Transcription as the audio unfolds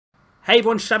Hey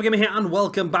everyone, Shabgamer here and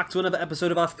welcome back to another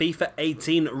episode of our FIFA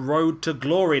 18 Road to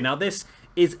Glory. Now this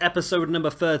is episode number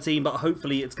 13, but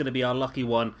hopefully it's going to be our lucky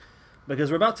one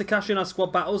because we're about to cash in our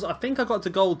squad battles. I think I got to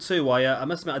gold 2. I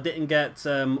must admit I didn't get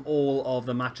all of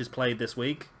the matches played this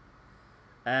week.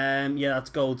 Yeah, that's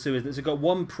gold 2, isn't it? So we've got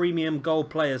one premium gold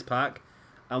players pack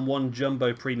and one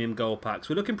jumbo premium gold pack.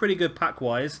 So we're looking pretty good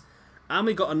pack-wise. And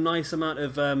we got a nice amount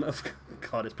of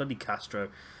God, it's bloody Castro.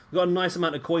 We've got a nice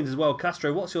amount of coins as well.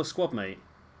 Castro, what's your squad, mate?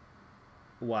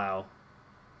 Wow.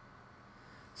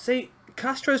 See,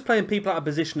 Castro's playing people out of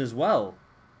position as well.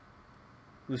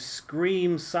 With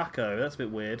Scream Sacco. That's a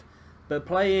bit weird. But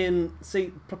playing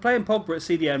Pogba at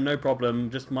CDM, no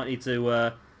problem. Just might need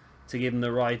to give him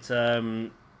the right I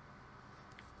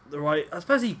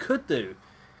suppose he could do.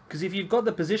 Because if you've got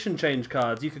the position change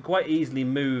cards, you could quite easily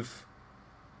move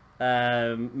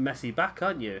Messi back,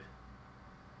 can't you?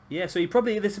 Yeah, so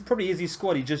this probably is his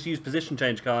squad. He just used position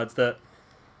change cards that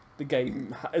the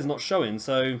game is not showing.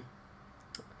 So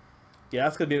yeah,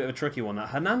 that's going to be a bit of a tricky one.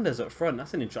 That Hernandez up front,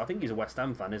 that's an interesting. I think he's a West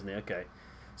Ham fan, isn't he? Okay.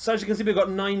 So as you can see, we've got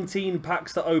 19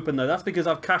 packs to open though. That's because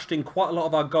I've cashed in quite a lot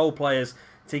of our gold players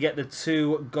to get the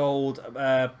 2 gold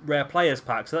rare players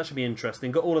packs. So that should be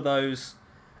interesting. Got all of those.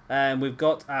 We've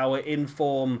got our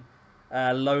inform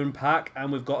loan pack,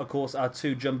 and we've got, of course, our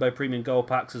 2 jumbo premium gold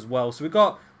packs as well. So we've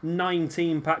got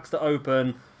 19 packs to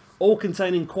open, all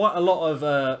containing quite a lot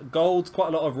of golds, quite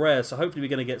a lot of rares. So hopefully we're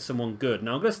going to get someone good.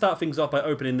 Now I'm going to start things off by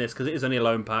opening this because it is only a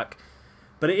loan pack,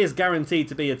 but it is guaranteed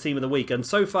to be a team of the week. And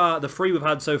so far, the 3 we've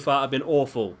had so far have been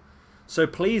awful. So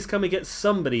please, can we get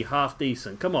somebody half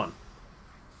decent? Come on,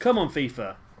 come on,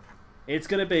 FIFA. It's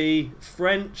going to be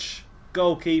French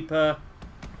goalkeeper.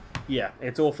 Yeah,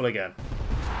 it's awful again.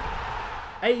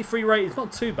 83 rate, it's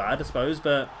not too bad, I suppose,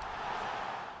 but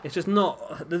it's just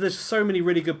not. There's so many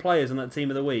really good players in that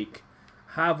team of the week.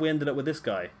 How have we ended up with this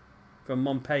guy from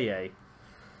Montpellier?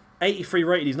 83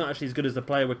 rated, he's not actually as good as the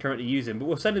player we're currently using, but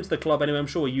we'll send him to the club anyway. I'm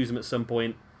sure we'll use him at some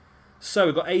point. So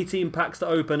we've got 18 packs to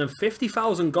open and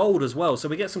 50,000 gold as well, so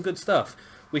we get some good stuff.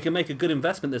 We can make a good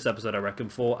investment this episode, I reckon,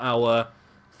 for our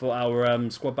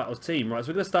squad battles team. Right, so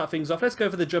we're going to start things off. Let's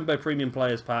go for the jumbo premium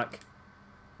players pack.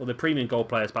 Or the premium gold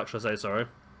players pack, should I say,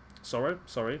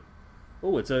 sorry.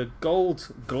 Oh, it's a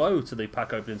gold glow to the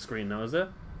pack opening screen now, is there?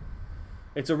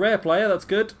 It's a rare player, that's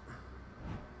good.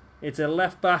 It's a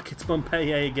left back, it's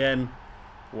Montpellier again.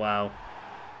 Wow.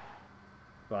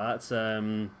 Well, that's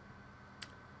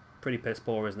pretty piss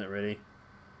poor, isn't it, really?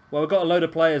 Well, we've got a load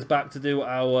of players back to do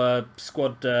our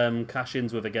squad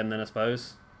cash-ins with again then, I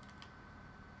suppose.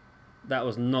 That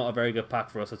was not a very good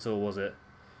pack for us at all, was it?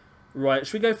 Right,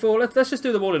 should we go for... Let's just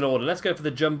do them all in order. Let's go for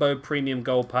the Jumbo Premium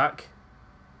Gold Pack.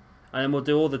 And then we'll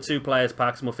do all the 2 players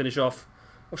packs and we'll finish off...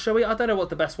 Or shall we? I don't know what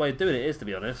the best way of doing it is, to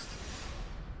be honest.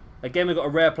 Again, we've got a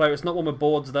rare player. It's not one with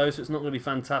boards, though, so it's not going to be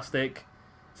fantastic.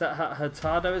 Is that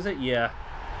Hurtado, is it? Yeah.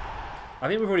 I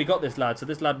think we've already got this lad, so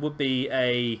this lad would be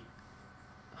a...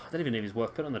 I don't even know if he's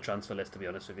worth putting on the transfer list, to be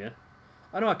honest with you.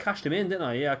 I know I cashed him in, didn't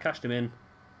I? Yeah, I cashed him in.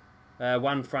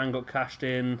 Juan Fran got cashed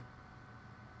in.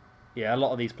 Yeah, a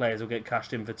lot of these players will get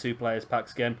cashed in for 2 players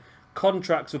packs again.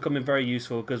 Contracts will come in very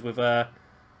useful because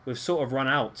we've sort of run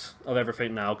out of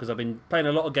everything now because I've been playing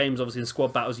a lot of games, obviously, in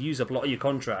squad battles. You use up a lot of your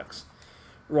contracts.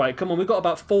 Right, come on, we've got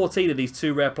about 14 of these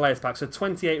 2 rare players packs, so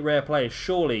 28 rare players.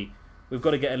 Surely we've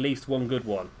got to get at least one good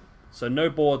one. So no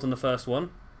boards on the first one.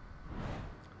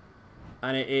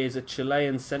 And it is a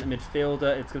Chilean centre midfielder.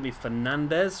 It's going to be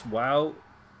Fernandez. Wow.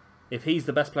 If he's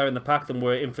the best player in the pack, then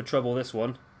we're in for trouble this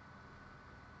one.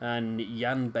 And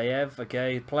Jan Baev,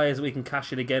 okay. Players that we can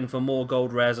cash in again for more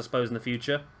gold rares, I suppose, in the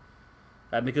future.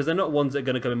 Because they're not ones that are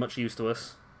going to come in much use to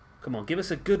us. Come on, give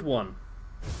us a good one.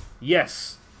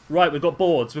 Yes. Right, we've got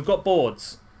boards. We've got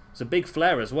boards. It's a big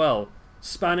flare as well.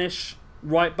 Spanish,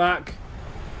 right back.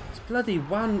 It's bloody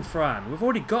Juan Fran. We've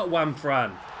already got Juan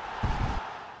Fran.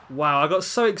 Wow, I got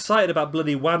so excited about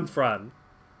bloody Juan Fran.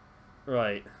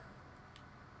 Right.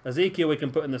 Ezekiel we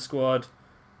can put in the squad.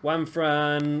 Juan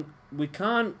Fran... We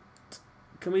can't...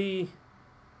 Can we...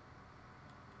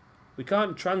 We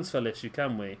can't transfer list you,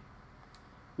 can we?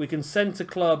 We can send to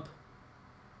club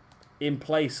in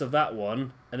place of that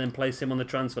one and then place him on the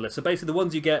transfer list. So basically the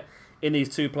ones you get in these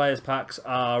 2 players packs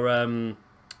are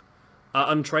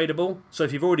untradeable. So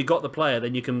if you've already got the player,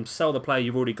 then you can sell the player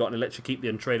you've already got and it lets you keep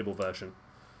the untradeable version.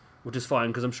 Which is fine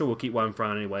because I'm sure we'll keep Juan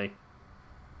Fran anyway.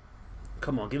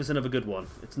 Come on, give us another good one.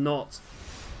 It's not...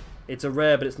 It's a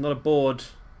rare, but it's not a board.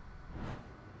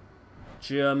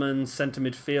 German centre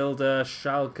midfielder,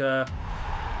 Schalke.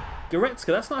 Goretzka,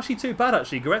 that's not actually too bad,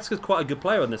 actually. Goretzka's quite a good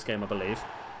player in this game, I believe.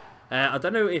 I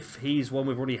don't know if he's one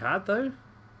we've already had, though.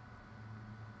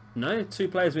 No, 2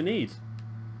 players we need.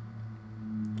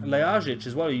 Lejajic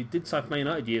as well. He did sign for Man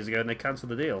United years ago and they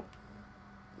cancelled the deal.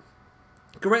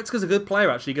 Goretzka's a good player,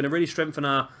 actually. Going to really strengthen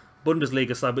our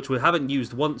Bundesliga side, which we haven't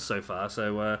used once so far.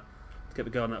 So, let's get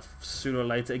the go on that sooner or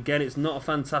later. Again, it's not a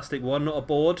fantastic one, not a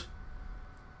board.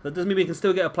 That doesn't mean we can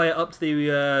still get a player up to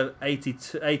the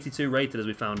 82 rated, as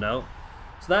we found out.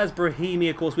 So that is Brahimi,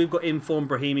 of course. We've got informed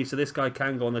Brahimi, so this guy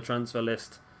can go on the transfer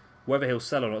list. Whether he'll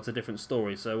sell or not is a different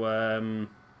story. So, I'm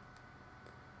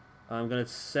going to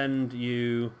send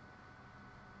you...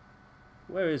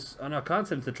 Where is... Oh, no, I can't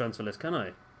send him to the transfer list, can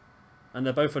I? And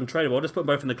they're both untradeable. I'll just put them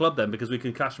both in the club then, because we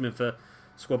can cash them in for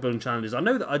squad building challenges. I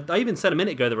know that I even said a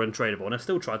minute ago they're untradeable, and I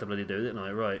still tried to bloody do it, didn't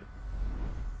I? Right.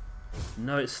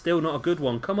 No, it's still not a good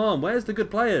one. Come on, where's the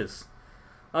good players?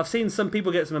 I've seen some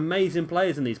people get some amazing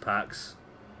players in these packs.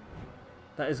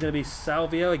 That is going to be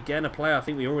Salvio. Again, a player I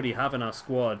think we already have in our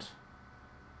squad.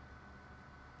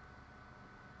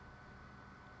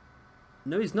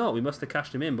 No, he's not. We must have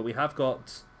cashed him in, but we have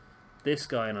got this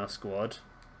guy in our squad.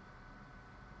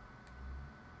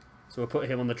 So we'll put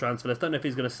him on the transfer list. Don't know if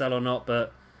he's going to sell or not,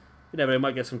 but you never know,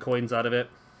 might get some coins out of it.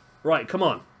 Right, come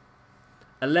on.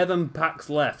 11 packs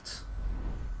left.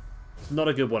 It's not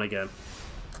a good one again.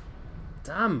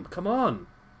 Damn, come on.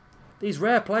 These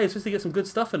rare players, supposed to get some good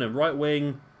stuff in them. Right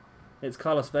wing, it's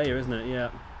Carlos Vela, isn't it? Yeah.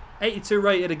 82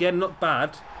 rated again, not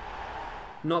bad.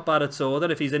 Not bad at all. I don't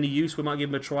know if he's any use. We might give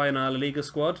him a try in our La Liga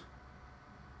squad.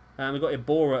 And we've got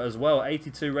Ibora as well.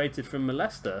 82 rated from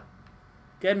Leicester.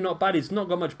 Again, not bad. He's not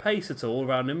got much pace at all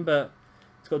around him, but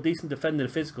he's got decent defending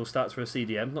and physical stats for a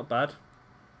CDM. Not bad.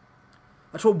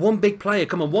 I just want one big player.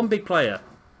 Come on, one big player.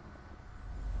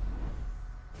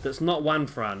 That's not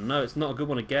Wanfran. No, it's not a good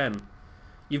one again.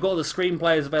 You've got all the screen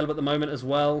players available at the moment as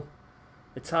well.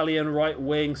 Italian right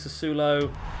wing,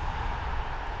 Sassuolo.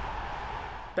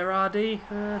 Berardi.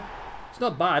 It's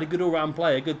not bad. A good all-round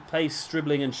player. Good pace,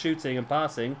 dribbling and shooting and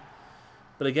passing.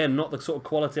 But again, not the sort of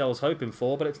quality I was hoping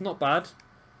for, but it's not bad.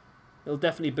 It'll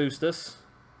definitely boost us.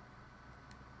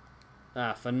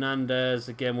 Fernandez.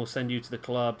 Again, we'll send you to the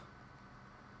club.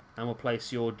 And we'll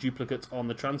place your duplicate on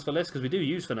the transfer list, because we do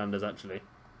use Fernandez, actually,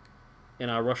 in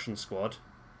our Russian squad.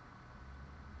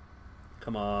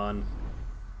 Come on.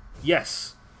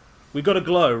 Yes! We've got a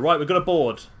glow. Right, we've got a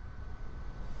board.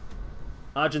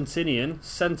 Argentinian,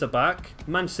 centre-back,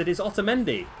 Manchester City's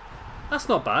Otamendi. That's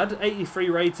not bad. 83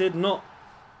 rated, not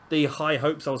the high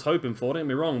hopes I was hoping for, don't get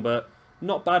me wrong, but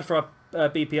not bad for our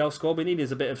BPL squad. We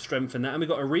needed a bit of strength in that. And we've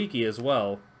got Origi as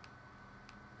well,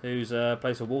 who's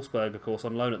plays for Wolfsburg, of course,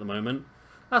 on loan at the moment.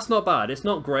 That's not bad. It's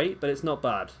not great, but it's not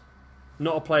bad.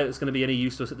 Not a player that's going to be any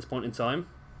use to us at this point in time.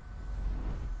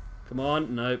 Come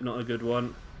on. Nope, not a good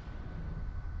one.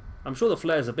 I'm sure the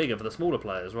flares are bigger for the smaller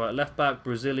players, right? Left back,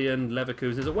 Brazilian,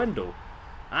 Leverkusen. There's a Wendell.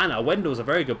 Anna, Wendell's a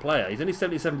very good player. He's only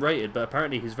 77 rated, but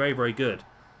apparently he's very, very good.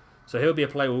 So he'll be a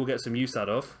player we'll get some use out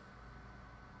of.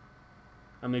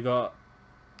 And we got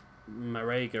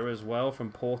Marega as well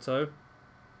from Porto.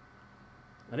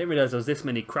 I didn't realise there was this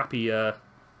many crappy rare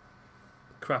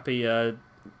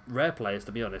players,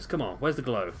 to be honest. Come on, where's the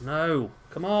glow? No,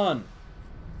 come on.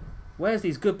 Where's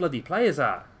these good bloody players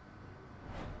at?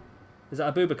 Is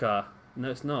that Abubakar?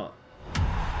 No, it's not.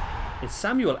 It's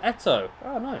Samuel Eto'o.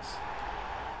 Oh, nice.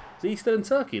 Is he still in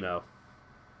Turkey now?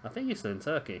 I think he's still in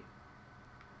Turkey.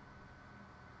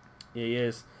 Yeah, he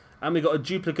is. And we got a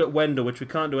duplicate Wendell, which we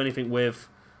can't do anything with.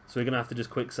 So we're going to have to just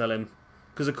quick sell him.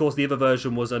 Because, of course, the other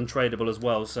version was untradeable as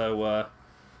well. So,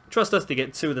 trust us to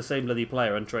get 2 of the same bloody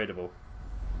player untradeable.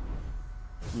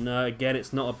 No, again,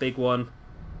 it's not a big one.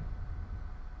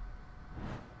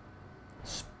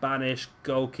 Spanish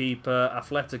goalkeeper,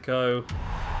 Atletico.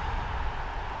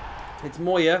 It's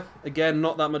Moya. Again,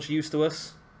 not that much use to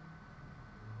us.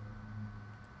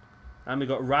 And we've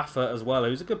got Rafa as well,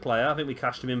 who's a good player. I think we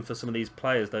cashed him in for some of these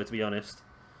players, though, to be honest.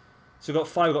 So we've got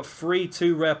 5. We've got 3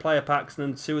 2 rare player packs and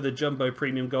then 2 of the jumbo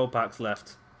premium gold packs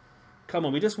left. Come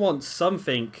on, we just want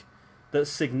something that's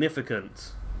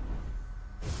significant.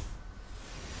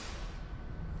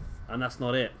 And that's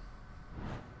not it.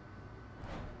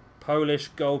 Polish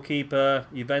goalkeeper,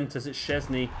 Juventus, it's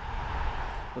Szczesny.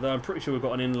 Although I'm pretty sure we've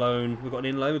got an in-loan. We've got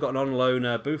an on-loan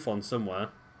Buffon somewhere.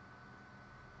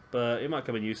 But it might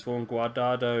come in useful. And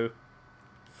Guardado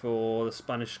for the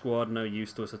Spanish squad, no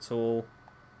use to us at all.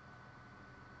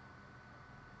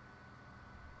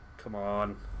 Come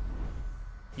on.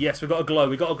 Yes, we've got a glow.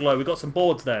 We've got a glow. We've got some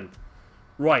boards then.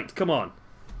 Right, come on.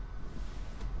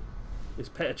 It's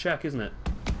Petr Cech, isn't it?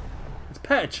 It's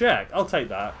Petr Cech. I'll take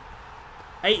that.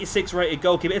 86 rated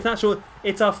goalkeeper.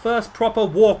 It's our first proper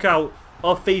walkout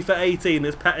of FIFA 18.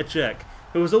 It's Petr Cech,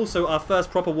 who was also our first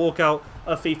proper walkout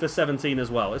of FIFA 17 as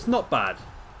well. It's not bad.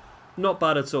 Not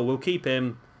bad at all. We'll keep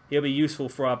him. He'll be useful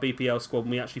for our BPL squad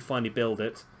when we actually finally build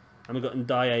it. And we've got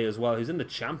Ndiaye as well, who's in the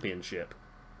Championship,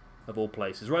 of all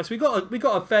places. Right, so we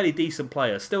got a fairly decent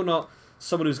player. Still not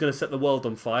someone who's going to set the world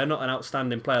on fire. Not an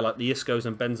outstanding player like the Iscos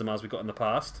and Benzemas we've got in the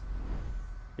past.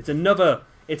 It's another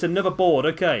board.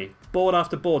 Okay, board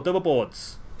after board, double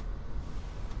boards.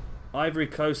 Ivory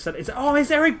Coast. Oh,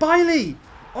 it's Eric Bailly.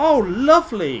 Oh,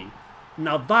 lovely.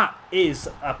 Now that is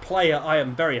a player I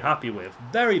am very happy with.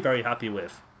 Very, very happy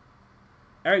with.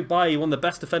 Eric Bailly, one of the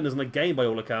best defenders in the game by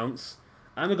all accounts.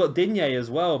 And we've got Digne as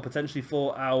well, potentially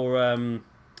for our...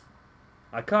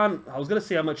 I was going to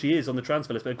see how much he is on the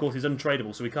transfer list, but of course he's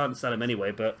untradeable, so we can't sell him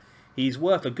anyway. But he's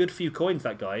worth a good few coins,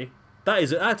 that guy.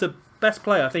 That's a best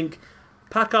player, I think.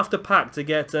 Pack after pack to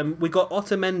get... we got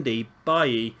Otamendi,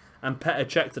 Bailly, and Petr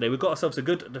Cech today. We've got ourselves a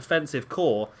good defensive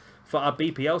core for our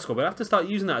BPL squad. We'll have to start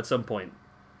using that at some point.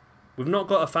 We've not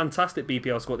got a fantastic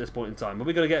BPL squad at this point in time, but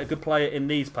we're going to get a good player in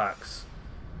these packs.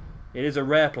 It is a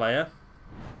rare player.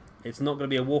 It's not going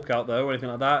to be a walkout, though, or anything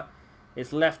like that.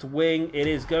 It's left wing. It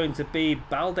is going to be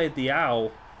Balde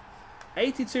Diao.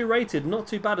 82 rated. Not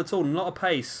too bad at all. Not a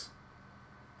pace.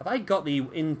 Have I got the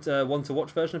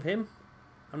one-to-watch version of him?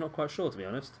 I'm not quite sure, to be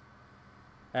honest.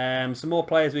 Some more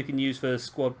players we can use for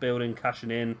squad building,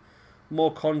 cashing in.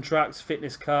 More contracts,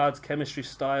 fitness cards, chemistry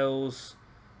styles,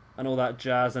 and all that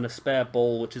jazz. And a spare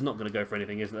ball, which is not going to go for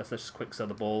anything, isn't it? Let's just quick sell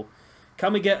the ball.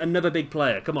 Can we get another big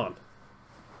player? Come on.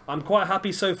 I'm quite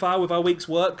happy so far with our week's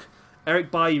work.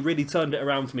 Eric Bailly really turned it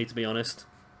around for me, to be honest.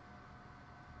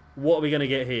 What are we going to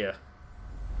get here?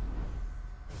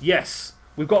 Yes,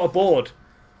 we've got a board.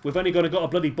 We've only got a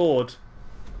bloody board.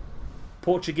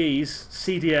 Portuguese,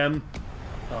 CDM.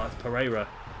 Oh, it's Pereira.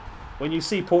 When you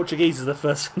see Portuguese as the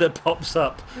first thing that pops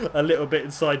up, a little bit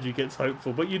inside you gets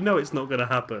hopeful, but you know it's not going to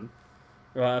happen.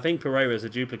 Right, I think Pereira is a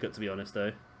duplicate, to be honest,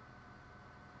 though.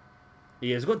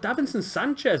 He has got Davinson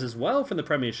Sanchez as well from the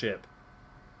Premiership.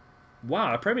 Wow,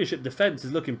 our Premiership defence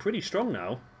is looking pretty strong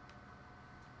now.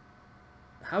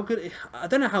 How good... I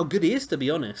don't know how good he is, to be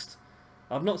honest.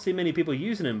 I've not seen many people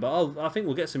using him, but I think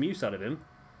we'll get some use out of him.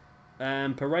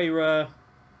 Pereira...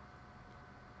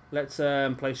 Let's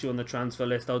place you on the transfer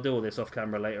list. I'll do all this off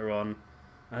camera later on.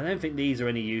 I don't think these are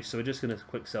any use, so we're just going to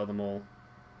quick sell them all.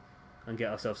 And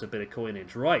get ourselves a bit of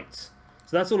coinage. Right. So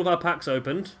that's all of our packs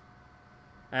opened.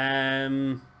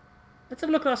 Let's have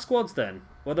a look at our squads then.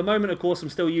 Well, at the moment, of course, I'm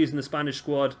still using the Spanish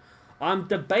squad. I'm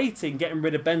debating getting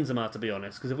rid of Benzema, to be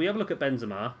honest. Because if we have a look at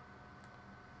Benzema...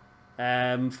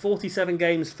 47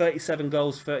 games, 37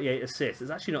 goals, 38 assists.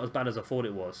 It's actually not as bad as I thought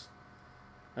it was.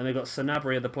 And we've got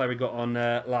Sanabria, the player we got on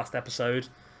last episode.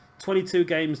 22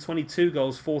 games, 22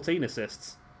 goals, 14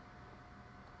 assists.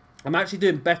 I'm actually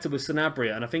doing better with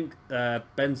Sanabria, and I think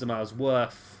Benzema is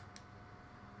worth...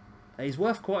 He's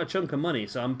worth quite a chunk of money,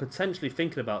 so I'm potentially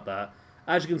thinking about that.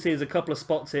 As you can see, there's a couple of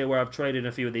spots here where I've traded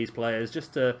a few of these players,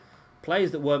 just to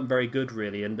players that weren't very good,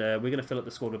 really, and we're going to fill up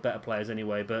the squad with better players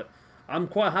anyway, but I'm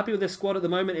quite happy with this squad at the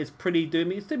moment. It's doing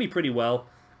me pretty well.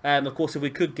 Of course, if we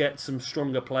could get some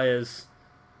stronger players...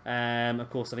 of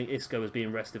course, I think Isco was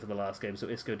being rested for the last game, so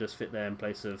Isco does fit there in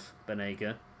place of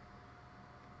Banega.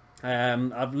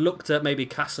 I've looked at maybe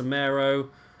Casemiro,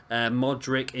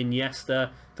 Modric,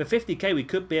 Iniesta. For 50k, we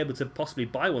could be able to possibly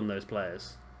buy one of those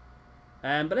players.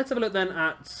 But let's have a look then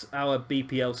at our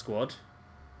BPL squad.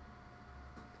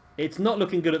 It's not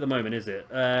looking good at the moment, is it?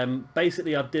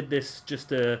 Basically, I did this just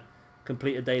to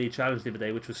complete a daily challenge the other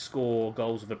day, which was score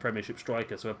goals with a Premiership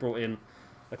striker. So I brought in,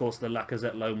 of course, the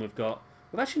Lacazette loan we've got.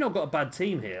 We've actually not got a bad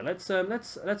team here.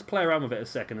 Let's play around with it a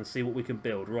second and see what we can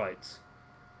build. Right.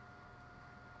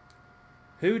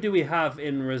 Who do we have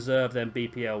in reserve then,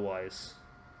 BPL wise?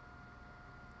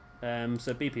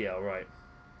 So BPL, right.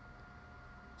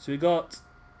 So we got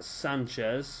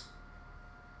Sanchez.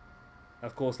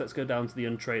 Of course, let's go down to the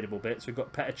untradeable bit. So we've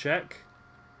got Petr Cech,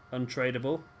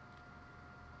 untradeable.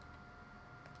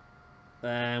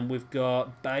 We've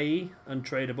got Bailly,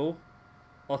 untradeable.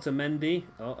 Otamendi.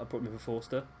 Oh, I put him for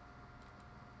Forster.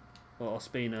 Or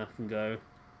Ospina can go.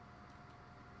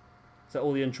 Is that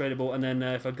all the untradeable? And then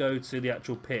if I go to the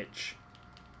actual pitch,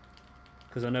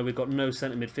 because I know we've got no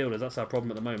centre midfielders. That's our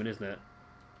problem at the moment, isn't it?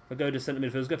 If I go to centre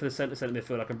midfielders, go for the centre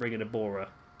midfield, I can bring in a Bora.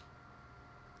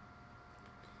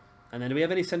 And then do we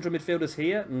have any central midfielders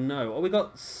here? No. Oh, we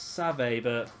got Save,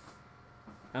 but...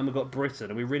 And we've got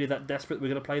Britain. Are we really that desperate we're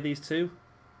going to play these two?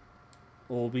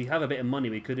 Or we have a bit of money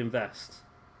we could invest.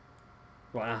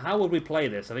 Right, now how would we play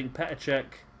this? I think Petr Cech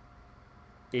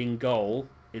in goal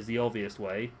is the obvious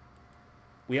way.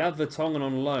 We have Vertonghen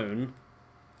on loan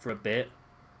for a bit.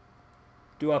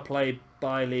 Do I play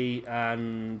Bailly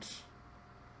and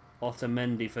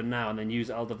Otamendi for now, and then use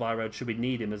Alderweireld should we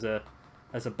need him as a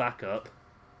backup.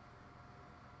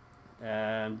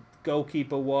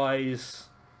 Goalkeeper wise,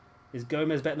 is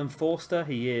Gomez better than Forster?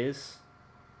 He is.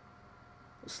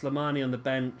 Slimani on the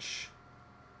bench.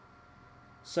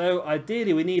 So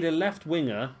ideally we need a left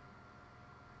winger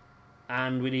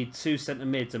and we need 2 centre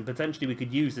mids, and potentially we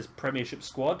could use this Premiership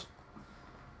squad.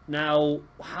 Now,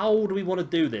 how do we want to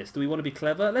do this? Do we want to be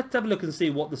clever? Let's have a look and see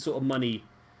what the sort of money,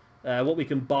 what we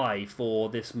can buy for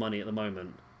this money at the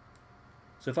moment.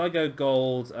 So if I go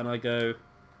gold and I go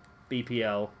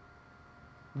BPL,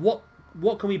 what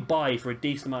can we buy for a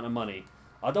decent amount of money?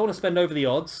 I don't want to spend over the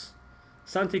odds.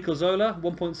 Santi Cazorla,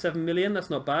 1.7 million. That's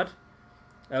not bad.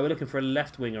 We're looking for a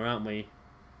left winger, aren't we?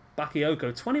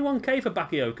 Bakayoko, 21k for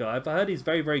Bakayoko. I've heard he's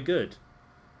very, very good.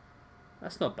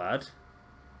 That's not bad.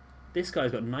 This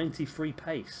guy's got 93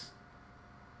 pace.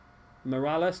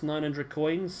 Morales, 900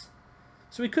 coins.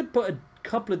 So we could put a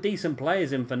couple of decent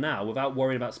players in for now without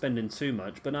worrying about spending too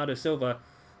much. Bernardo Silva,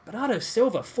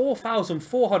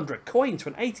 4,400 coins to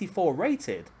an 84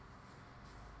 rated.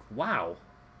 Wow.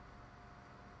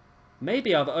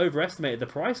 Maybe I've overestimated the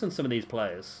price on some of these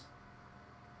players.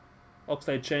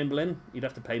 Oxlade-Chamberlain, you'd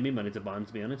have to pay me money to buy him,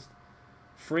 to be honest.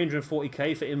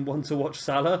 340k for in one to watch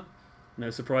Salah.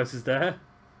 No surprises there.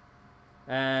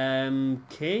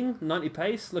 King, 90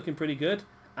 pace, looking pretty good.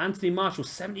 Anthony Marshall,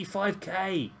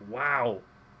 75k. Wow.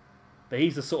 But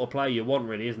he's the sort of player you want,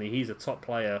 really, isn't he? He's a top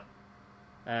player.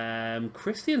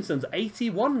 Christiansen's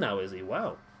 81 now, is he?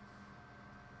 Wow.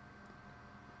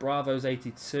 Bravo's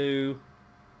 82.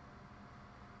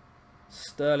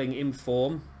 Sterling in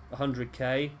form,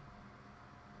 100k.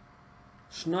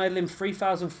 Schneiderlin,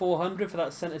 3,400 for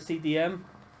that centre CDM.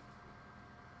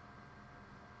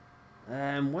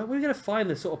 Where are we going to find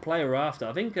the sort of player we're after?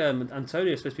 I think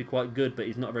Antonio's supposed to be quite good, but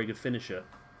he's not a very good finisher.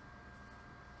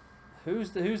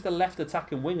 Who's the left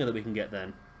attacking winger that we can get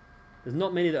then? There's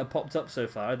not many that have popped up so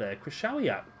far, are there?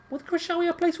 Krychowiak. What,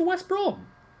 Krychowiak plays for West Brom?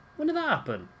 When did that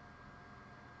happen?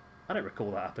 I don't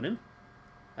recall that happening.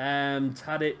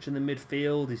 Tadic in the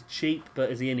midfield. He's cheap,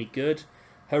 but is he any good?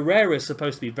 Herrera's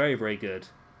supposed to be very, very good.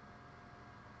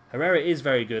 Herrera is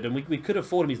very good, and we could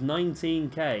afford him. He's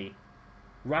 19k.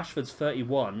 Rashford's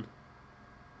 31.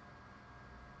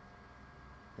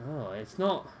 Oh, it's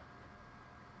not...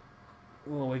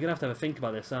 Oh, we're going to have a think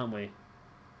about this, aren't we?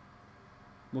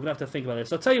 We're going to have to think about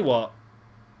this. I'll tell you what.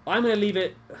 I'm going to leave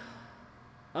it...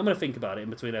 I'm going to think about it in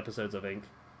between episodes, I think.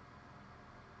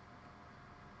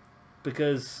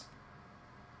 Because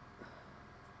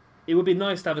it would be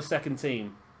nice to have a second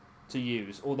team to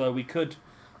use. Although we could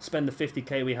spend the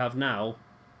 50k we have now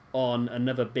on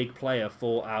another big player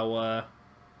for our...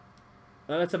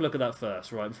 let's have a look at that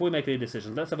first, right? Before we make any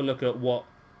decisions, let's have a look at what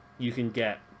you can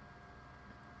get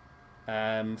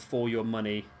for your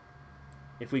money.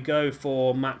 If we go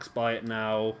for max buy it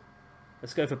now,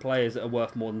 let's go for players that are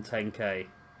worth more than 10k.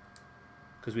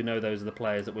 Because we know those are the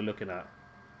players that we're looking at.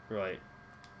 Right.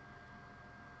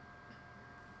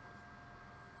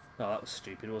 Oh, that was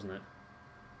stupid, wasn't it?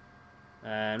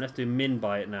 Let's do min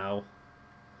buy it now.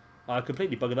 I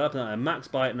completely buggered up. Max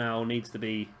buy it now needs to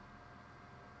be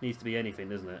anything,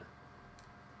 doesn't it?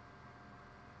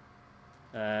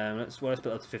 Let's put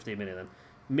that to 15 million then.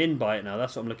 Min buy it now.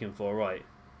 That's what I'm looking for. Right.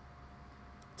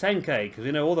 10k, because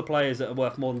we know all the players that are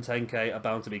worth more than 10k are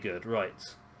bound to be good. Right.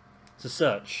 So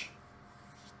search.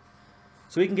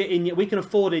 So we can get in. We can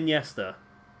afford Iniesta.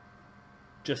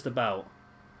 Just about.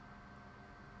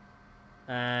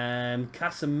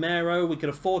 Casemiro. We can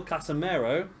afford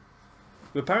Casemiro.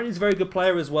 Who apparently is a very good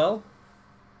player as well.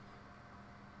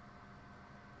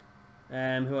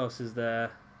 Who else is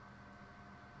there?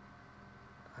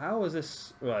 How is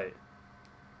this? Right.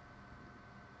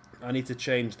 I need to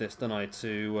change this, don't I?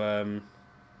 To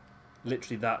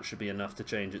literally that should be enough to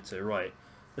change it to. Right.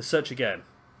 Let's search again.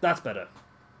 That's better.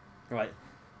 Right.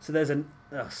 So there's a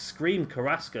Scream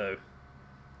Carrasco.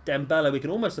 Dembele. We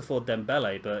can almost afford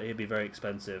Dembele, but he'd be very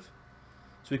expensive.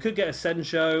 So we could get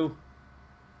Asensio.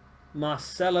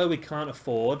 Marcelo we can't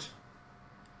afford.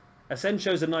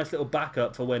 Asensio's a nice little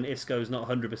backup for when Isco's not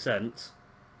 100%.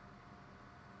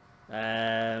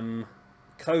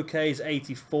 Koke's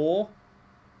 84.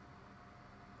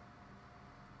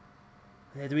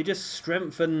 Yeah, do we just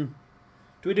strengthen...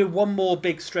 Do we do one more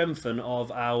big strengthen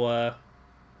of our...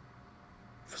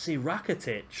 See,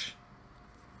 Rakitic.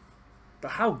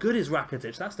 But how good is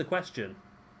Rakitic? That's the question.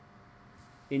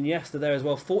 Iniesta there as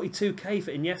well. 42k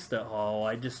for Iniesta. Oh,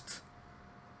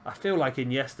 I feel like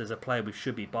Iniesta's a player we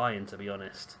should be buying, to be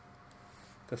honest.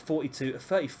 For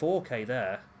 34k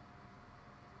there.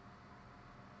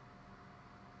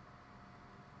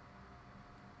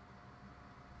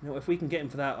 You know, if we can get him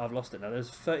for that, I've lost it now. There's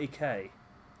 30k.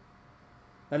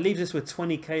 That leaves us with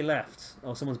 20k left.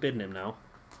 Oh, someone's bidding him now.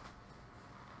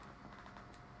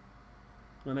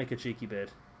 I'm going to make a cheeky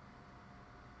bid.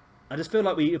 I just feel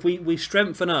like if we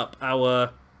strengthen up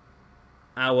our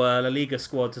La Liga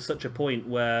squad to such a point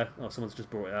where... Oh, someone's just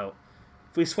brought it out.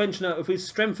 If we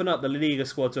strengthen up the La Liga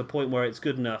squad to a point where it's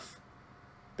good enough,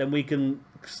 then we can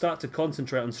start to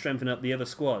concentrate on strengthening up the other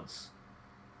squads.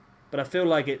 But I feel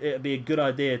like it'd be a good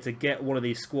idea to get one of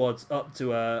these squads up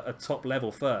to a top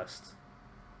level first.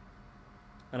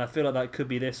 And I feel like that could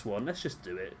be this one. Let's just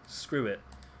do it. Screw it.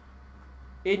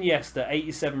 Iniesta,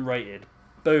 87 rated.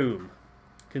 Boom.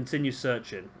 Continue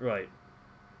searching. Right.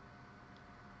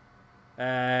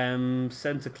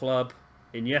 Centre club.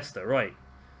 Iniesta. Right.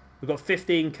 We've got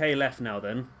 15k left now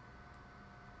then.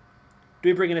 Do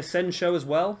we bring in Asensio as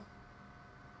well?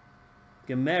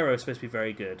 Gamero is supposed to be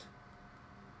very good.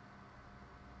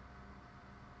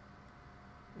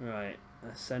 Right.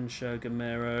 Asensio,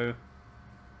 Gamero,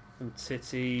 and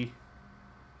Titi.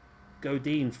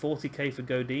 Godin. 40k for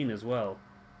Godin as well.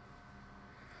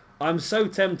 I'm so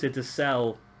tempted to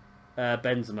sell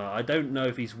Benzema. I don't know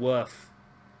if he's worth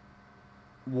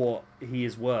what he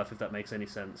is worth, if that makes any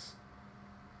sense.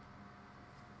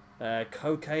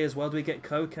 Koke as well. Do we get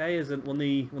Koke as one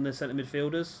of the centre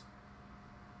midfielders?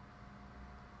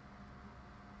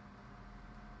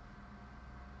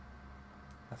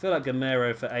 I feel like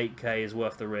Gamero for 8k is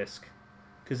worth the risk.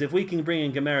 Because if we can bring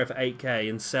in Gamero for 8k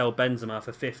and sell Benzema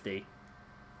for 50,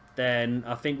 then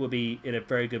I think we'll be in a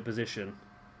very good position.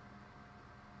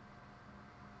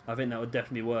 I think that would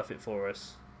definitely be worth it for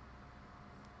us.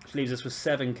 Which leaves us with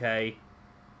 7k.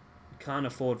 We can't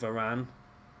afford Varane.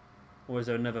 Or is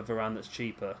there another Varane that's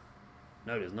cheaper?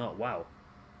 No, there's not. Wow.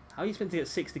 How are you supposed to get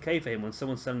 60k for him when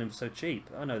someone's selling him for so cheap?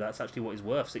 Oh no, that's actually what he's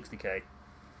worth, 60k.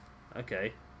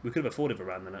 Okay. We could have afforded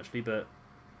Varane then, actually, but...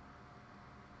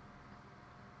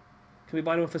 Can we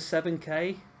buy one for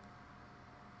 7k?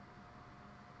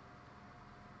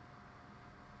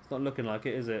 It's not looking like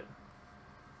it, is it?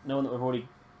 No one that we've already...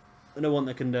 No one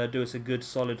that can do us a good,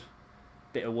 solid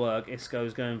bit of work.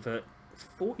 Isco's going for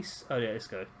 40... Oh yeah,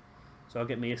 Isco. So I'll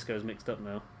get me Isco's mixed up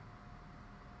now.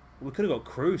 We could have got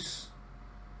Cruz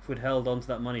if we'd held on to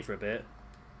that money for a bit.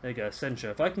 There you go,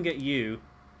 Asensio. If I can get you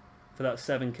for that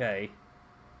 7k,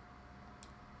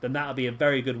 then that'll be a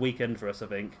very good weekend for us, I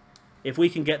think. If we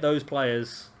can get those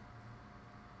players...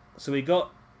 So we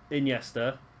got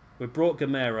Iniesta. We brought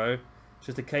Gamero. It's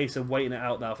just a case of waiting it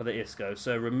out now for the Isco.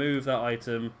 So remove that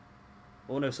item.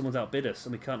 Oh no, someone's outbid us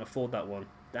and we can't afford that one.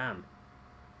 Damn.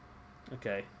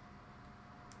 Okay.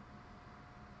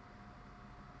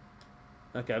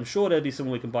 Okay, I'm sure there'll be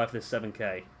someone we can buy for this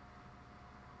 7k.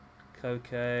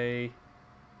 Koke.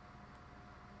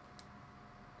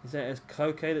 Is there a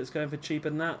Koke that's going for cheaper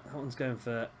than that? That one's going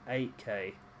for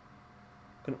 8k.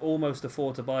 Can almost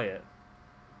afford to buy it.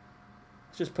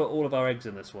 Let's just put all of our eggs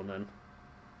in this one then.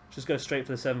 Just go straight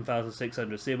for the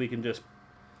 7,600. See if we can just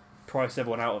price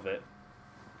everyone out of it.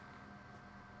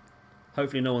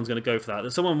 Hopefully no one's going to go for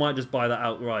that. Someone might just buy that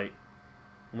outright.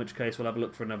 In which case we'll have a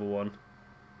look for another one.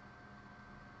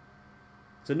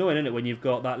 It's annoying, isn't it, when you've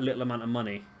got that little amount of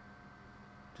money.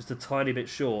 Just a tiny bit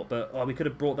short. But, oh, we could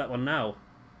have brought that one now.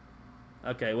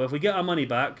 Okay, well, if we get our money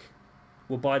back,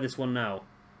 we'll buy this one now.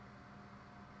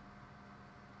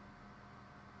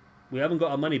 We haven't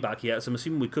got our money back yet, so I'm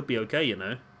assuming we could be okay, you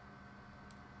know.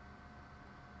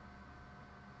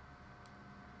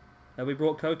 Have we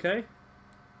brought Koke?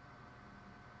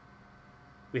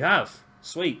 We have.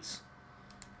 Sweet.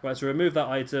 Right, so remove that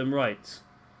item. Right.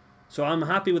 So I'm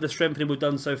happy with the strengthening we've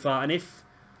done so far. And if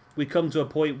we come to a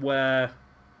point where...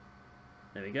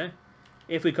 There we go.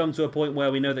 If we come to a point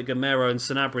where we know that Gamero and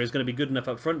Sanabria is going to be good enough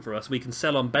up front for us, we can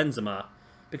sell on Benzema.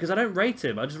 Because I don't rate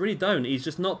him. I just really don't. He's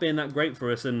just not being that great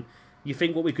for us. And you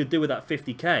think what we could do with that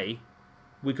 50k,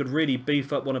 we could really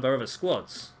beef up one of our other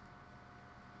squads.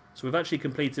 So we've actually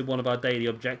completed one of our daily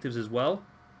objectives as well,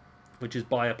 which is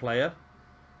buy a player.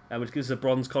 Which gives us a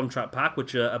bronze contract pack,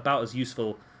 which are about as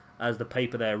useful as the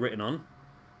paper they're written on.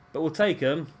 But we'll take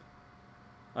them.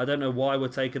 I don't know why we're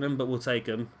taking them, but we'll take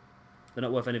them. They're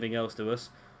not worth anything else to us.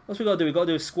 What's we got to do? We've got to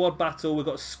do a squad battle. We've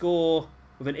got to score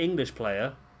with an English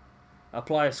player.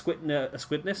 Apply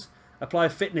apply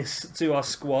fitness to our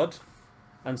squad.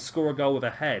 And score a goal with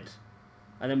a head.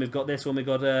 And then we've got this one. We've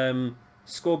got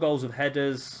score goals with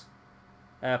headers.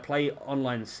 Play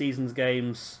online seasons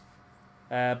games.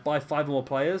 Buy 5 more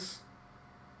players.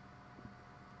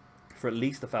 For at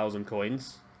least 1,000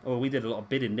 coins. Oh, we did a lot of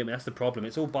bidding, didn't we? That's the problem.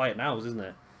 It's all buy it nows, isn't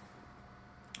it?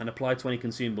 And apply 20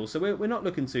 consumables. So we're not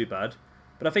looking too bad.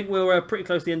 But I think we're pretty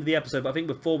close to the end of the episode. But I think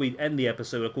before we end the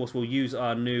episode, of course, we'll use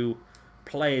our new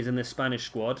players in this Spanish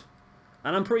squad.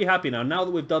 And I'm pretty happy now. Now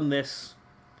that we've done this,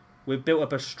 we've built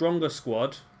up a stronger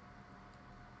squad.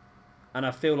 And I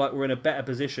feel like we're in a better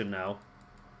position now.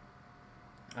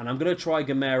 And I'm going to try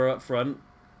Gamero up front.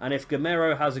 And if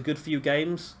Gamero has a good few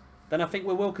games, then I think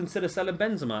we will consider selling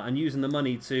Benzema and using the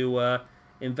money to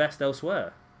invest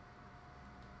elsewhere.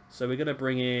 So we're going to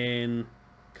bring in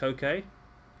Koke.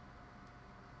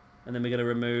 And then we're going to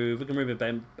remove... We can remove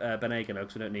Banega now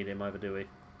because we don't need him either, do we?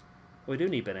 Well, we do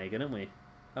need Banega, don't we?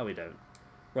 Oh, we don't.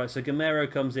 Right, so Gamero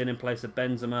comes in place of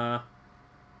Benzema.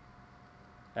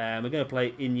 We're going to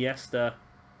play Iniesta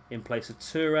in place of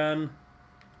Turan.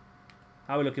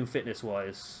 How are we looking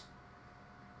fitness-wise?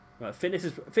 Right,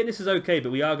 fitness is okay,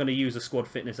 but we are going to use a squad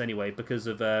fitness anyway because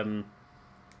of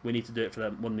we need to do it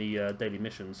for one of the daily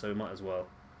missions, so we might as well.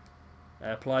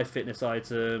 Apply fitness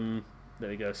item. There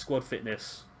we go. Squad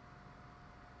fitness.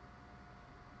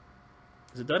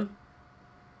 Is it done?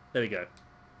 There we go.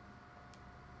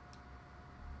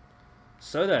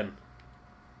 So then,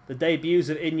 the debuts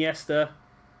of Iniesta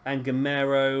and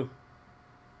Gamero,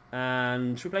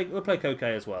 and we'll play Koke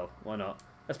as well. Why not?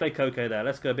 Let's play Koke there.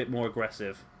 Let's go a bit more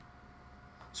aggressive.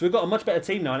 So we've got a much better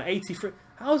team now. An 83.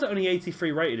 How is it only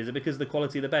 83 rated? Is it because of the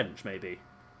quality of the bench? Maybe.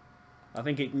 I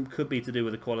think it could be to do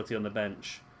with the quality on the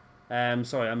bench.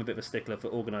 Sorry, I'm a bit of a stickler for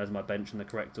organising my bench in the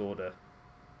correct order.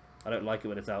 I don't like it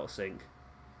when it's out of sync.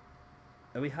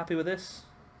 Are we happy with this?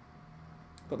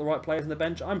 Got the right players on the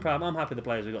bench? I'm proud. I'm happy with the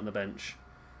players we've got on the bench.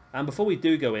 And before we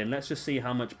do go in, let's just see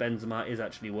how much Benzema is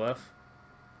actually worth.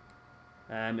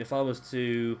 If I was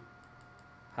to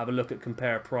have a look at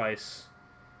compare price,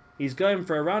 he's going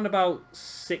for around about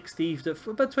 60 to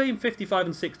between 55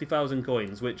 and 60,000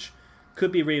 coins, which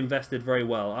could be reinvested very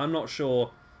well. I'm not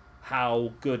sure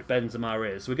how good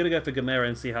Benzema is. We're going to go for Gamera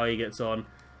and see how he gets on.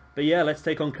 But yeah, let's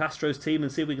take on Castro's team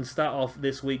and see if we can start off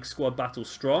this week's squad battle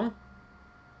strong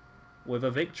with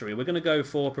a victory. We're going to go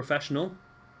for professional.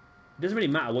 It doesn't really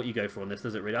matter what you go for on this,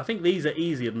 does it really? I think these are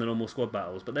easier than the normal squad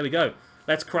battles. But there we go.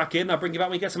 Let's crack in. I'll bring you back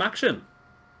when we get some action.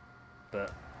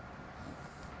 But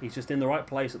he's just in the right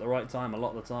place at the right time a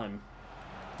lot of the time.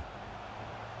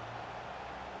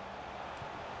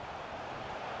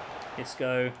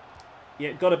 Isco.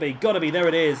 Yeah, gotta be. There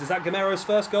it is. Is that Gamero's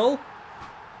first goal?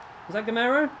 Is that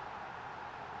Gamero?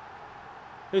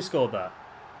 Who scored that?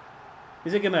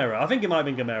 Is it Gamero? I think it might have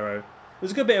been Gamero. It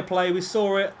was a good bit of play. We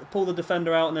saw it, pulled the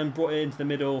defender out and then brought it into the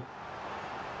middle.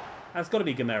 That's got to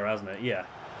be Gamero, hasn't it? Yeah.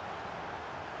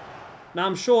 Now,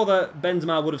 I'm sure that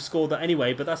Benzema would have scored that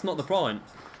anyway, but that's not the point.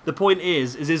 The point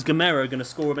is Gamero going to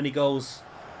score any goals?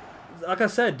 Like I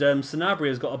said,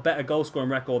 Sanabria's got a better goal-scoring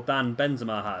record than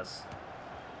Benzema has.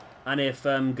 And if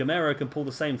Gamero can pull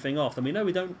the same thing off, then we know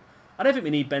we don't... I don't think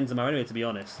we need Benzema anyway, to be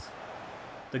honest.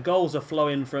 The goals are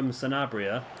flowing from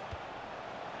Sanabria.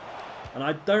 And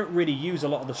I don't really use a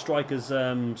lot of the striker's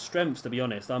strengths, to be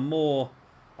honest. I more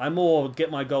get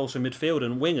my goals from midfield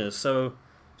and wingers. So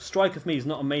striker for me is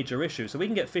not a major issue. So we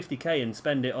can get 50k and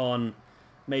spend it on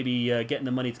maybe getting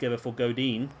the money together for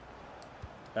Godin.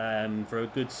 For a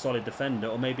good solid defender.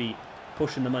 Or maybe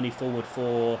pushing the money forward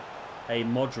for a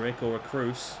Modric or a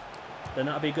Kroos. Then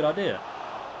that would be a good idea.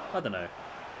 I don't know.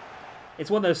 It's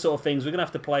one of those sort of things. We're going to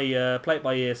have to play it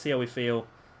by ear, see how we feel,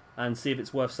 and see if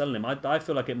it's worth selling him. I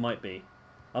feel like it might be.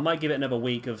 I might give it another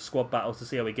week of squad battles to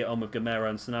see how we get on with Gamero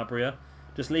and Sanabria.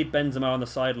 Just leave Benzema on the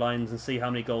sidelines and see how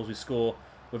many goals we score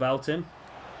without him.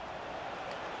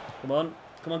 Come on.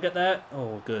 Come on, get there.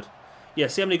 Oh, good. Yeah,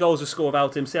 see how many goals we score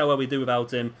without him, see how well we do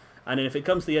without him. And then if it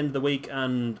comes to the end of the week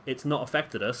and it's not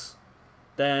affected us,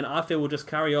 then I feel we'll just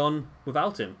carry on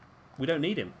without him. We don't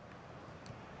need him.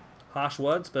 Harsh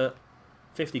words, but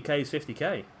 50k is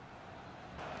 50k.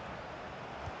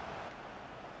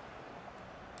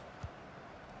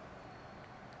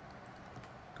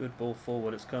 Good ball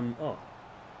forward. It's come... Oh.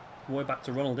 Way back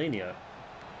to Ronaldinho.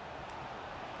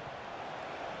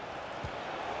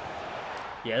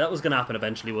 Yeah, that was going to happen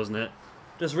eventually, wasn't it?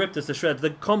 Just ripped us to shreds.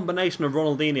 The combination of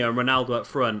Ronaldinho and Ronaldo up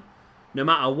front, no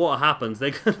matter what happens,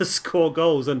 they're going to score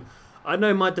goals. And I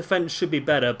know my defence should be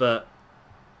better, but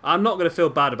I'm not going to feel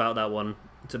bad about that one,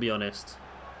 to be honest.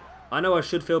 I know I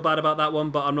should feel bad about that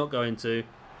one, but I'm not going to.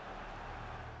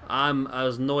 I'm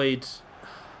as annoyed.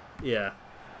 Yeah,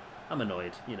 I'm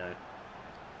annoyed, you know.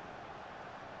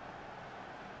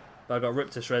 But I got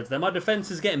ripped to shreds there. My defence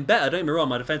is getting better, don't get me wrong.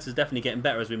 My defence is definitely getting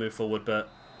better as we move forward, but...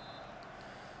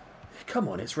 Come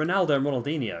on, it's Ronaldo and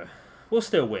Ronaldinho. We'll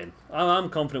still win. I'm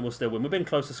confident we'll still win. We've been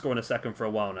close to scoring a second for a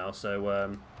while now,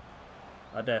 so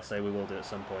I dare say we will do it at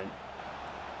some point.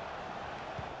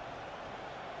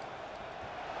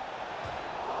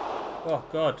 Oh,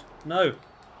 God. No.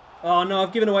 Oh, no,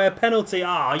 I've given away a penalty.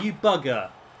 Ah, you bugger.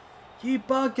 You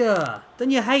bugger.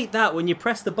 Don't you hate that when you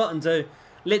press the button to...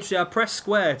 Literally, I press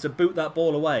square to boot that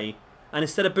ball away. And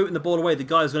instead of booting the ball away, the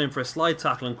guy's gone in for a slide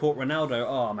tackle and caught Ronaldo.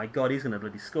 Oh, my God, he's going to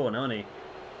bloody score now, isn't he?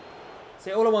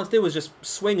 See, all I want to do was just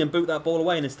swing and boot that ball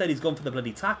away, and instead he's gone for the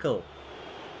bloody tackle.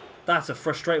 That's a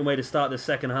frustrating way to start this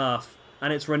second half.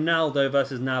 And it's Ronaldo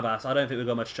versus Navas. I don't think we've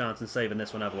got much chance in saving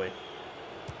this one, have we?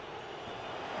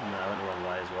 No, I went the wrong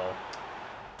way as well.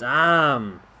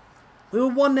 Damn. We were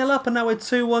 1-0 up and now we're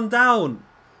 2-1 down.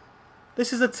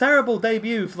 This is a terrible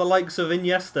debut for the likes of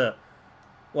Iniesta.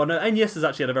 Well, no, Iniesta's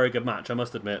actually had a very good match, I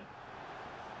must admit.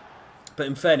 But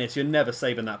in fairness, you're never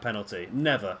saving that penalty.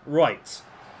 Never. Right.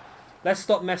 Let's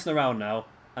stop messing around now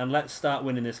and let's start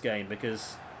winning this game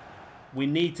because we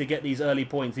need to get these early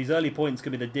points. These early points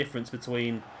could be the difference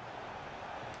between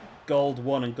Gold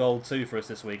 1 and Gold 2 for us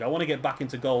this week. I want to get back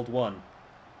into Gold 1.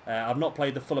 I've not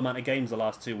played the full amount of games the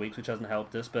last 2 weeks, which hasn't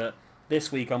helped us, but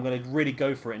this week I'm going to really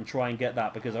go for it and try and get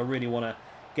that because I really want to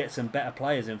get some better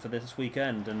players in for this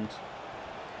weekend. And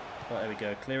oh, there we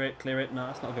go. Clear it, clear it. No,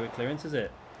 that's not good clearance, is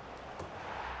it?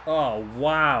 Oh,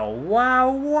 wow.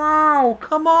 Wow, wow.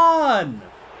 Come on.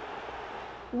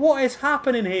 What is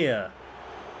happening here?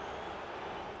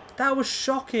 That was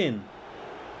shocking.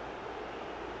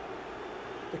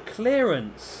 The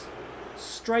clearance.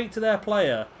 Straight to their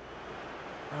player.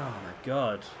 Oh, my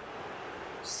God.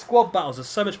 Squad battles are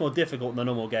so much more difficult than a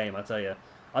normal game, I tell you.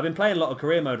 I've been playing a lot of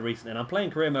career mode recently, and I'm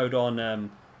playing career mode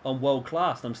on World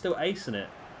Class, and I'm still acing it.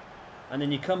 And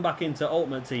then you come back into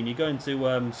Ultimate Team, you go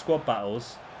into squad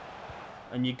battles,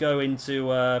 and you go into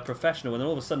Professional, and then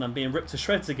all of a sudden I'm being ripped to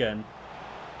shreds again.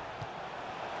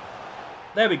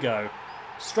 There we go.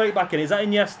 Straight back in. Is that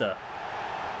Iniesta?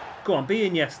 Go on, be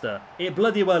Iniesta. It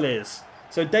bloody well is.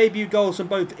 So debut goals from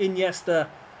both Iniesta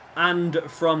and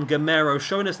from Gamero,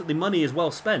 showing us that the money is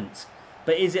well spent.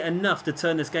 But is it enough to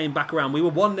turn this game back around? We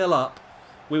were 1-0 up.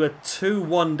 We were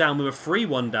 2-1 down. We were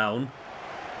 3-1 down.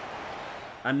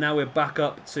 And now we're back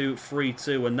up to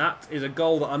 3-2. And that is a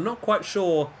goal that I'm not quite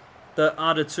sure that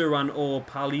Arda Turan or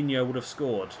Paulinho would have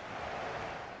scored.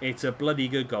 It's a bloody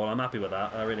good goal. I'm happy with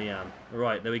that. I really am.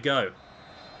 Right, there we go.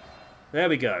 There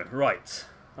we go. Right.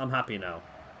 I'm happy now.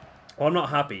 Well, I'm not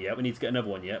happy yet. We need to get another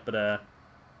one yet. But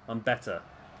I'm better.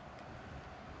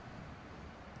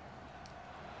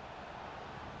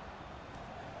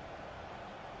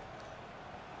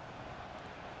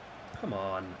 Come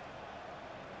on.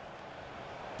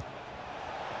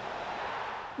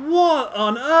 What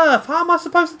on earth? How am I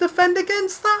supposed to defend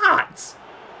against that?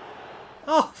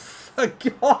 Oh, for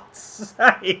God's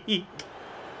sake.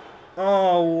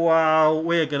 Oh, wow.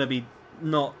 We're going to be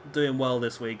not doing well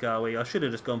this week, are we? I should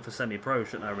have just gone for semi-pro,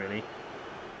 shouldn't I, really?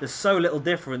 There's so little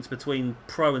difference between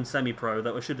pro and semi-pro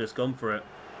that we should have just gone for it.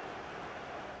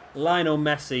 Lionel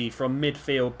Messi from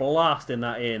midfield blasting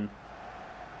that in.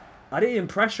 I didn't even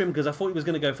pressure him because I thought he was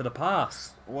going to go for the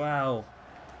pass. Wow.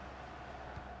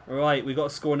 Right, we've got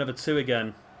to score another 2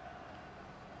 again.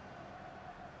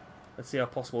 Let's see how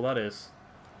possible that is.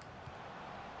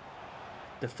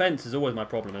 Defence is always my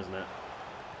problem, isn't it?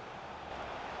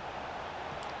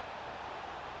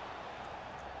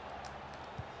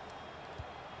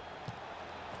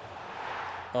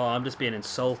 Oh, I'm just being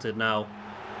insulted now.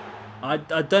 I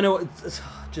don't know what...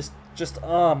 Just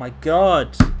oh my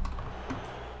God.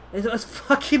 It's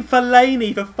fucking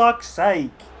Fellaini, for fuck's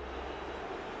sake.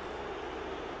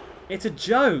 It's a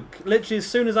joke. Literally, as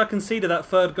soon as I conceded that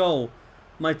third goal,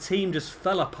 my team just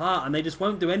fell apart and they just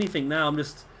won't do anything now. I'm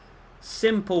just...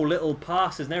 Simple little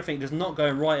passes and everything just not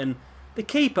going right. And the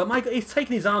keeper, my God, he's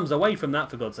taking his arms away from that,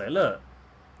 for God's sake. Look.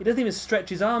 He doesn't even stretch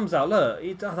his arms out.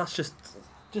 Look. That's just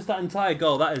that entire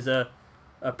goal. That is a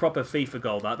proper FIFA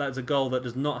goal. That is a goal that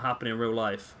does not happen in real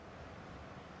life.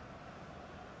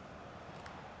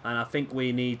 And I think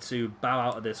we need to bow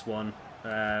out of this one.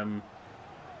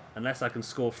 Unless I can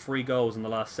score 3 goals in the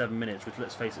last 7 minutes, which,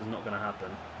 let's face it, is not going to happen.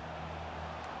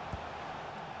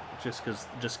 Just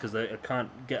because they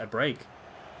can't get a break.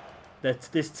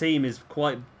 This team is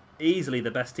quite easily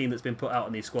the best team that's been put out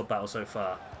in these squad battles so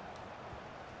far.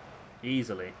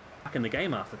 Easily. Back in the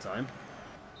game half the time.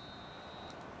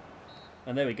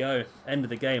 And there we go. End of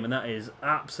the game, and that is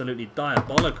absolutely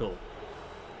diabolical.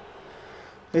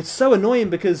 It's so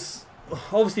annoying because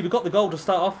obviously we got the goal to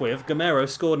start off with. Gamero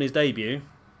scored in his debut.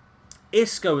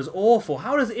 Isco is awful.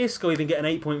 How does Isco even get an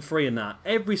 8.3 in that?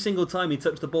 Every single time he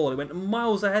touched the ball, it went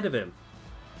miles ahead of him.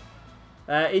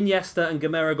 Iniesta and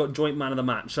Gamero got joint man of the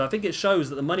match. So I think it shows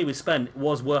that the money we spent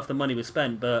was worth the money we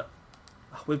spent, but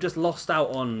we've just lost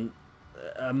out on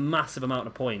a massive amount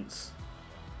of points.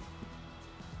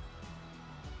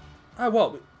 Oh,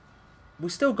 what? We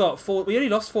still got four... We only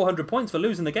lost 400 points for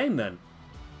losing the game then.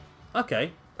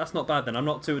 Okay, that's not bad then. I'm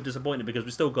not too disappointed because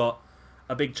we still got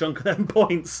a big chunk of them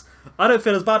points. I don't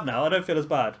feel as bad now. I don't feel as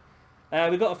bad.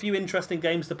 We've got a few interesting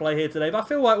games to play here today, but I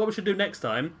feel like what we should do next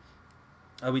time...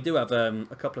 we do have a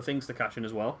couple of things to cash in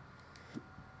as well.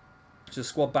 So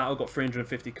squad battle, got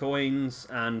 350 coins,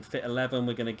 and fit 11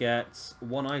 we're going to get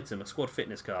one item, a squad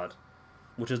fitness card,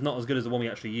 which is not as good as the one we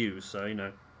actually use, so, you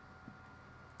know.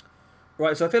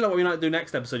 Right, so I feel like what we might do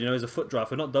next episode, you know, is a foot draft.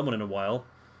 We've not done one in a while.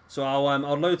 So I'll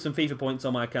load some FIFA points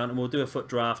on my account, and we'll do a foot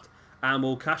draft, and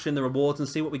we'll cash in the rewards and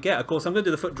see what we get. Of course, I'm going to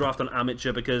do the foot draft on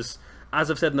amateur because,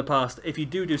 as I've said in the past, if you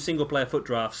do single-player foot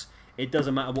drafts, it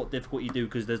doesn't matter what difficulty you do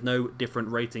because there's no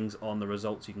different ratings on the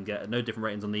results you can get. No different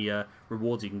ratings on the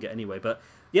rewards you can get anyway. But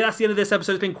yeah, that's the end of this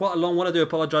episode. It's been quite a long one. I do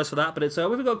apologise for that. But it's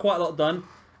we've got quite a lot done.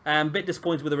 A bit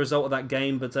disappointed with the result of that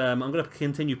game. But I'm going to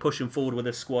continue pushing forward with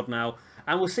this squad now.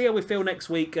 And we'll see how we feel next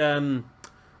week. Whether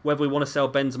we want to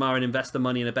sell Benzema and invest the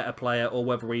money in a better player. Or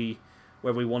whether we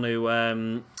want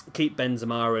to keep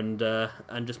Benzema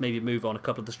and just maybe move on a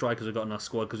couple of the strikers we've got in our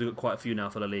squad. Because we've got quite a few now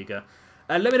for La Liga.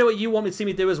 Let me know what you want me to see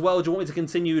me do as well. Do you want me to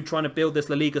continue trying to build this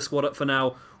La Liga squad up for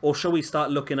now? Or shall we start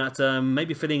looking at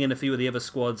maybe filling in a few of the other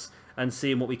squads and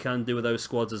seeing what we can do with those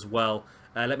squads as well?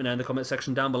 Let me know in the comment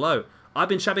section down below. I've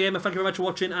been Shabby Gamer. Thank you very much for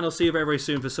watching. And I'll see you very, very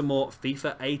soon for some more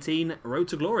FIFA 18 Road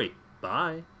to Glory.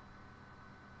 Bye.